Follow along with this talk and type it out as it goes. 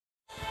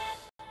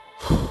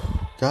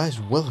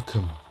Guys,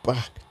 welcome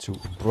back to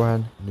a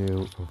brand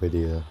new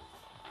video,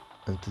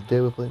 and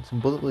today we're playing some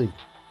Bullet League.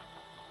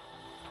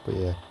 But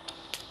yeah,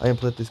 I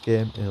haven't played this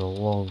game in a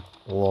long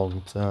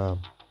time,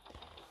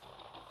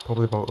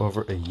 probably about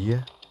over a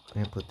year I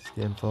haven't played this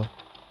game for.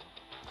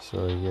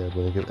 So yeah, we're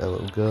gonna give it a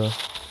little go.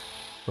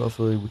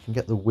 Hopefully we can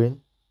get the win,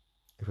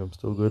 if I'm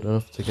still good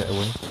enough to get a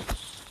win.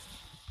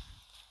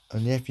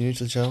 And yeah, if you're new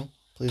to the channel,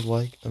 please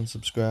like and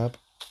subscribe,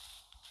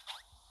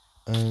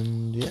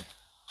 and yeah,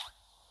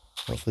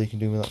 hopefully you can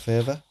do me that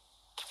favour.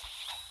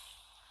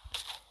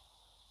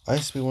 I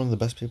used to be one of the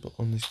best people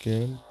on this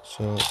game,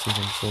 so let's see if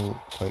I'm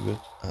still quite good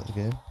at the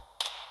game.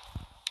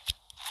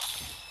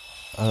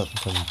 I don't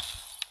think I'm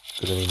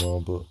good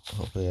anymore, but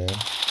hopefully I am.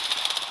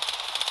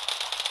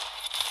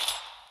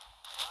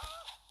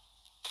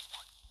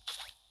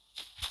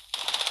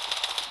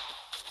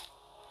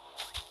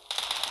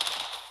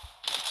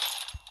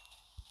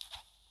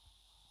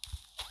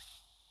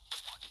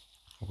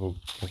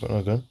 I've got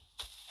no gun.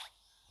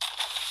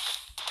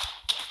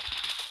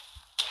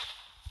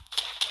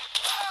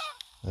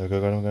 There we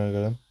go,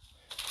 got him.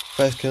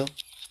 First kill.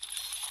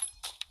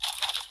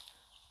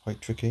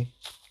 Quite tricky,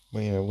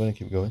 but yeah, we're going to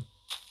keep going.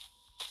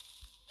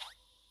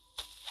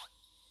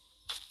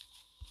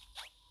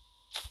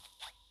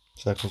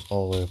 Circles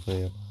all the way up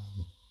there.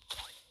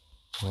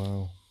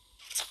 Wow.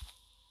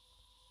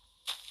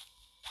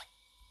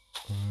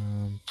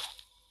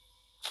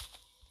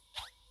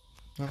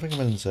 I think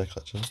I'm in the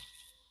circle actually.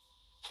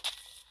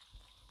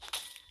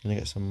 Gonna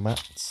get some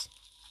mats.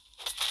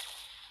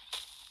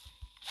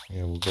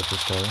 Yeah, we'll get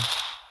this guy.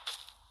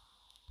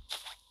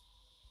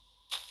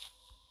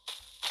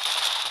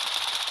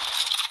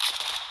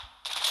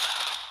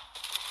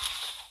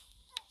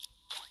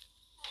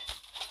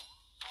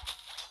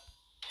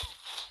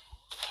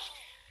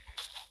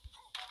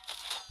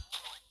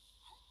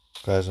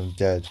 Guys, I'm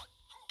dead.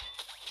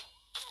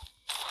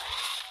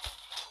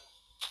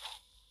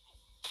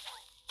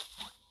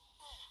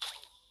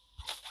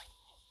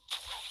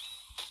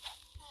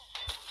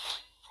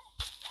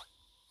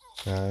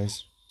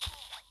 Guys.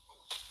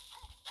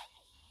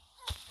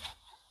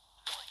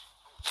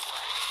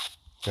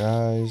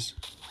 Guys.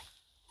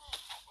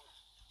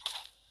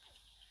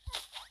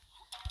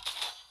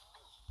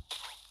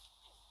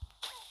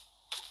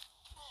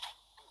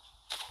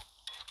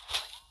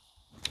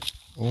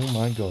 Oh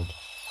my god.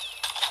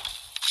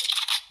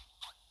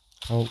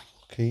 How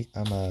lucky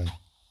am I?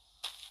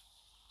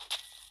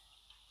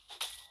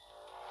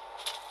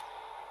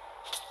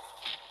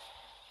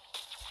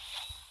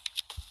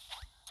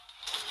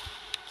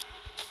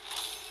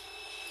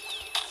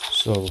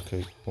 So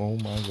lucky. Oh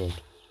my god.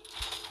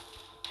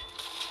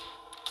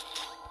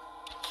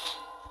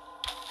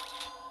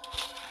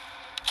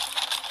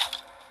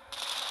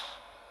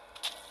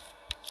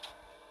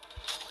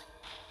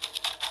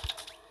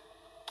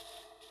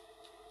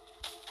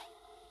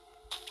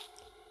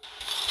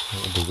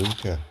 What a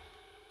bazooka.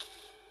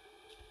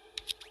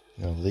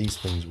 You know, these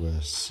things were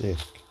sick.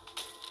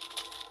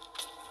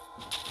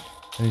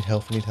 I need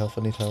health. Come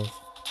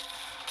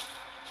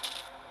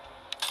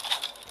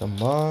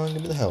on,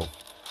 give me the health.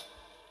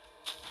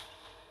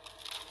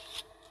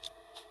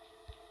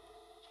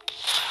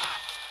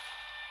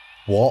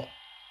 What?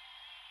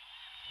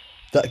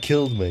 That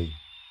killed me.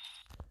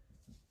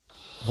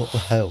 What the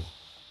hell?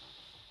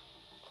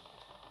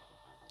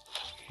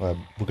 Right,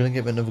 we're gonna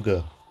give it another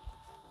go.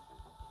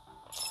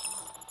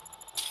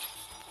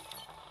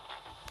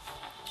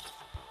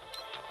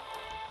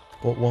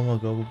 But one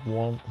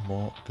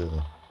more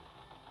go.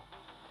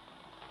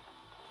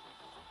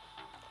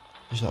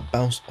 Just like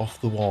bounced off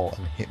the wall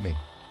and hit me.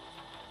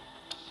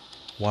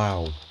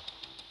 Wow.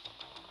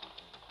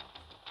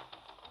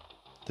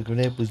 The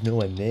grenade was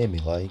nowhere near me,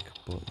 like,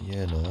 but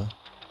yeah, no.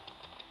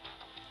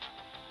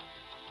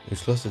 It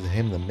was closer to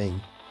him than me.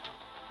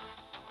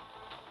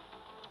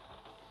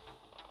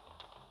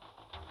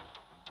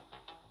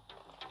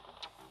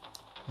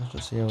 Let's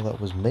just see how that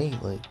was me,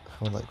 like,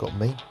 how that got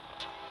me.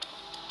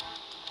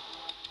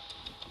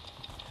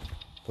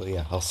 But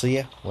yeah, I'll see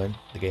you when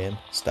the game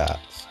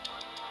starts.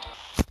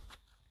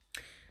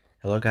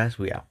 Hello guys,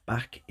 we are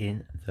back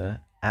in the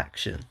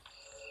action.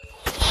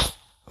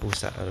 Oh,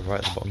 sat right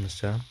at the bottom this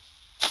time.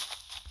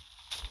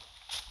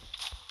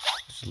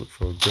 Just look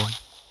for a gun.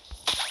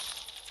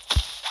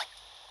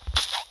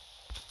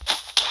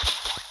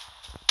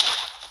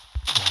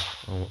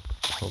 Oh,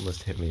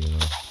 almost hit me, you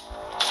know.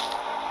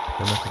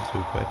 I'm looking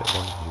through quite a bit of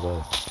damage as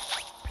well.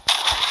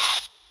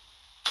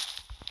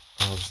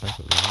 Oh, the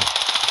sniper right.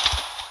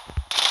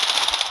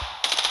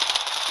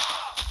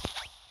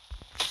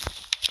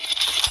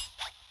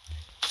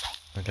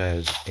 That guy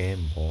has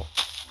aimbot.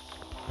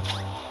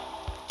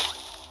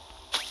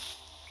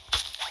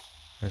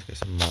 Let's get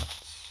some mats.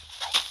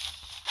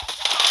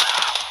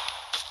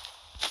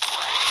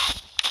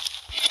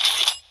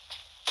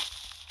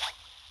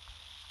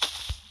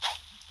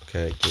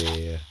 Okay,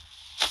 yeah.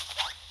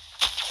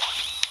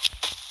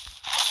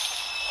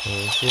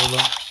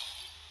 Silver.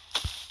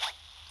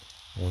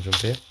 I'll jump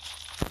here.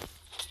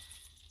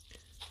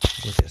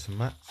 Let's get some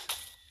mats.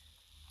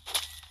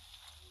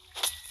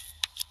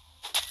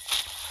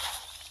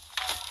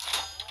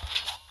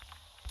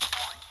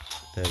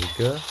 There we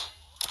go.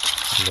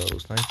 Little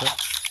sniper.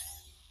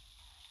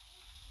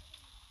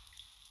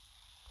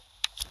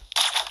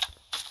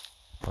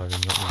 I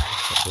did not need to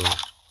stop those.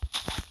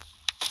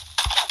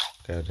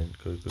 Okay, I didn't.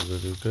 Good.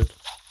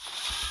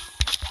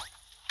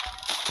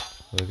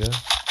 There we go.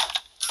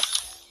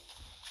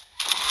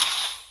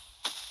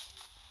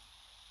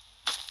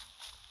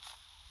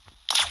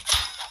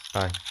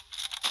 Bang.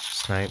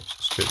 Snipe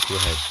straight to the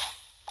head.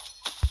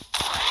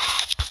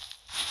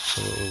 A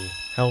little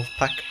health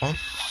pack on.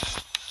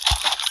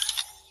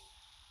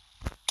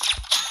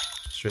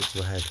 Straight to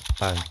the head.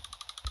 Bang.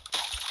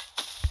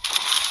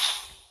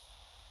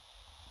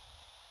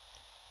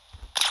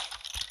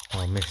 Oh,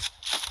 I missed.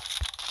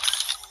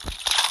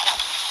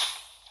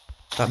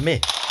 That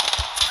missed.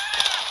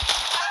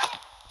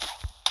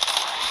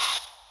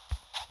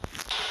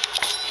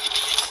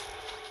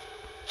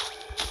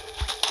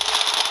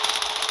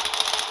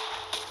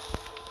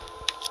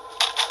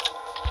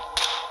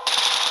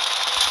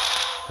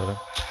 Got him.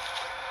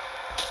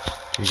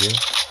 GG.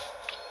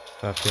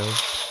 5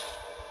 kills.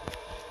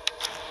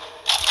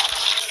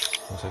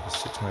 Looks like a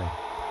 6-9.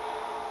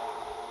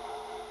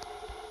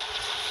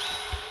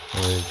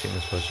 I'm really taking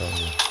this first shot.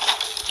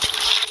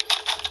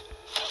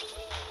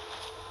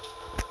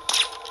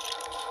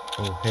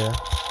 Oh, here.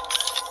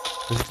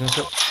 This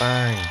up.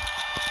 Bang.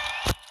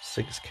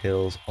 6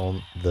 kills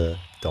on the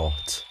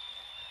dot.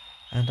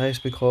 And I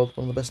used to be called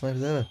one of the best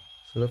snipers ever.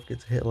 So don't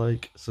forget to hit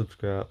like,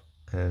 subscribe,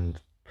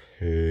 and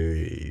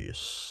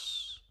peace.